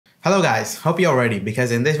Hello guys, hope you're ready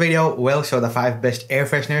because in this video we'll show the 5 best air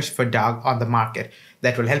fresheners for dog on the market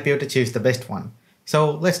that will help you to choose the best one.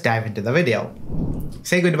 So let's dive into the video.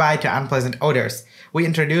 Say goodbye to unpleasant odors. We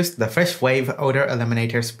introduced the Fresh Wave Odor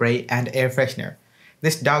Eliminator Spray and Air Freshener.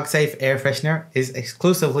 This dog-safe air freshener is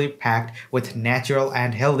exclusively packed with natural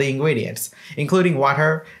and healthy ingredients, including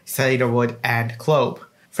water, cedarwood, and clove.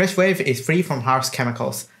 Fresh Wave is free from harsh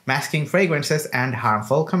chemicals, masking fragrances and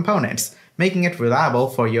harmful components, making it reliable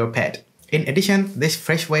for your pet. In addition, this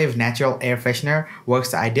Fresh Wave natural air freshener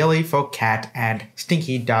works ideally for cat and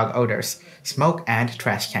stinky dog odors, smoke and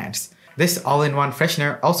trash cans. This all-in-one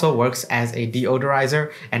freshener also works as a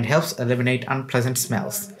deodorizer and helps eliminate unpleasant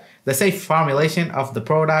smells. The safe formulation of the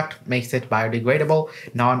product makes it biodegradable,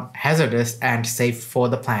 non-hazardous, and safe for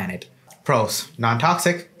the planet. Pros: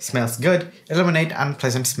 non-toxic, smells good, eliminate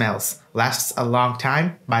unpleasant smells, lasts a long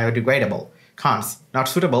time, biodegradable. Cons: not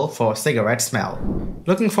suitable for cigarette smell.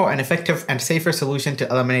 Looking for an effective and safer solution to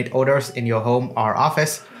eliminate odors in your home or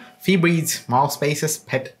office? Febreze Small Spaces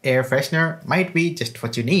Pet Air Freshener might be just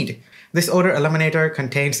what you need. This odor eliminator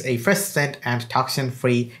contains a fresh scent and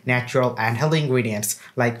toxin-free, natural and healthy ingredients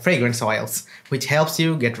like fragrance oils, which helps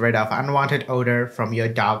you get rid of unwanted odor from your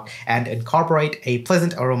dog and incorporate a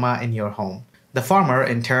pleasant aroma in your home. The former,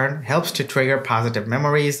 in turn, helps to trigger positive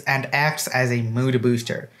memories and acts as a mood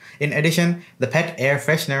booster. In addition, the pet air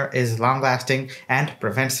freshener is long-lasting and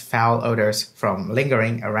prevents foul odors from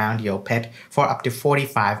lingering around your pet for up to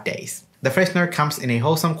 45 days. The freshener comes in a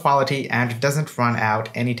wholesome quality and doesn't run out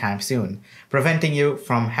anytime soon, preventing you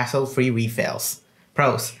from hassle-free refills.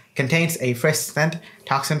 Pros: contains a fresh scent,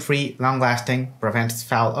 toxin-free, long-lasting, prevents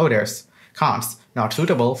foul odors. Cons: not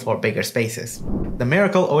suitable for bigger spaces. The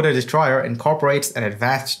Miracle Odor Destroyer incorporates an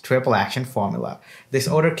advanced triple-action formula. This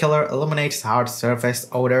odor killer eliminates hard surface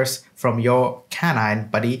odors from your canine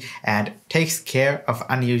buddy and takes care of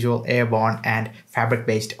unusual airborne and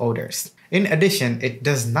fabric-based odors. In addition, it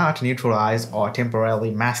does not neutralize or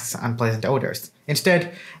temporarily masks unpleasant odors.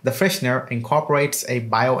 Instead, the freshener incorporates a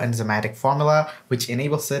bioenzymatic formula which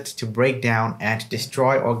enables it to break down and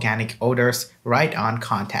destroy organic odors right on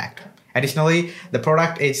contact. Additionally, the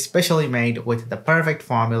product is specially made with the perfect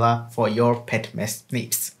formula for your pet mess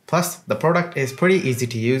needs. Plus, the product is pretty easy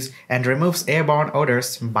to use and removes airborne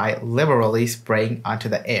odors by liberally spraying onto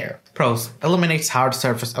the air. Pros: eliminates hard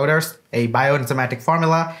surface odors, a bioenzymatic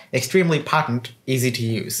formula, extremely potent, easy to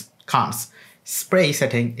use. Cons: spray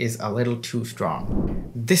setting is a little too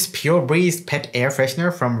strong. This Pure Breeze pet air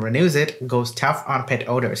freshener from Renuzit goes tough on pet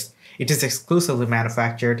odors. It is exclusively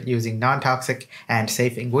manufactured using non-toxic and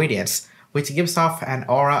safe ingredients, which gives off an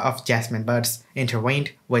aura of jasmine buds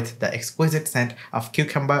intertwined with the exquisite scent of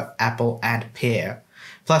cucumber, apple, and pear.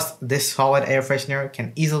 Plus, this solid air freshener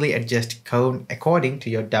can easily adjust cone according to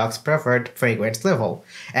your dog's preferred fragrance level,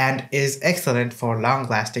 and is excellent for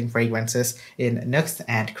long-lasting fragrances in nooks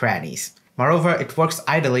and crannies. Moreover, it works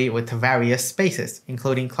ideally with various spaces,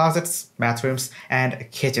 including closets, bathrooms, and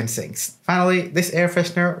kitchen sinks. Finally, this air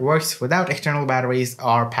freshener works without external batteries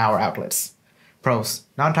or power outlets. Pros: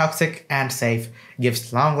 non-toxic and safe,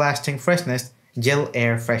 gives long-lasting freshness. Gel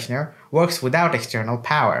Air Freshener works without external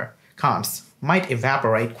power. Cons: might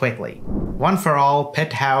evaporate quickly. One for All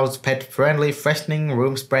Pet House Pet-Friendly Freshening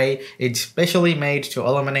Room Spray is specially made to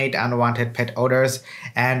eliminate unwanted pet odors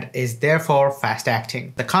and is therefore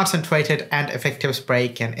fast-acting. The concentrated and effective spray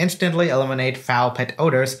can instantly eliminate foul pet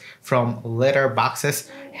odors from litter boxes,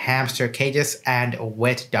 hamster cages, and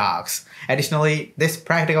wet dogs. Additionally, this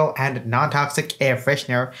practical and non-toxic air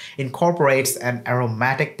freshener incorporates an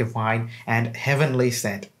aromatic, divine, and heavenly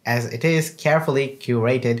scent, as it is carefully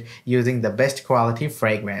curated using the best quality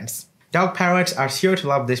fragrance. Dog parents are sure to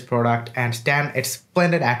love this product and stand its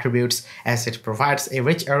splendid attributes as it provides a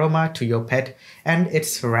rich aroma to your pet and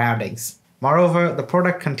its surroundings. Moreover, the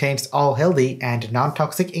product contains all healthy and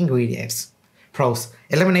non-toxic ingredients. Pros: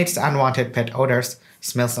 eliminates unwanted pet odors,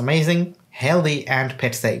 smells amazing, healthy and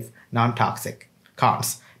pet safe, non-toxic.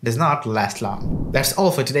 Cons: does not last long. That's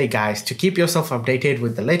all for today, guys. To keep yourself updated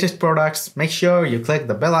with the latest products, make sure you click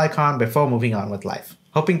the bell icon before moving on with life.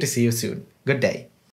 Hoping to see you soon. Good day.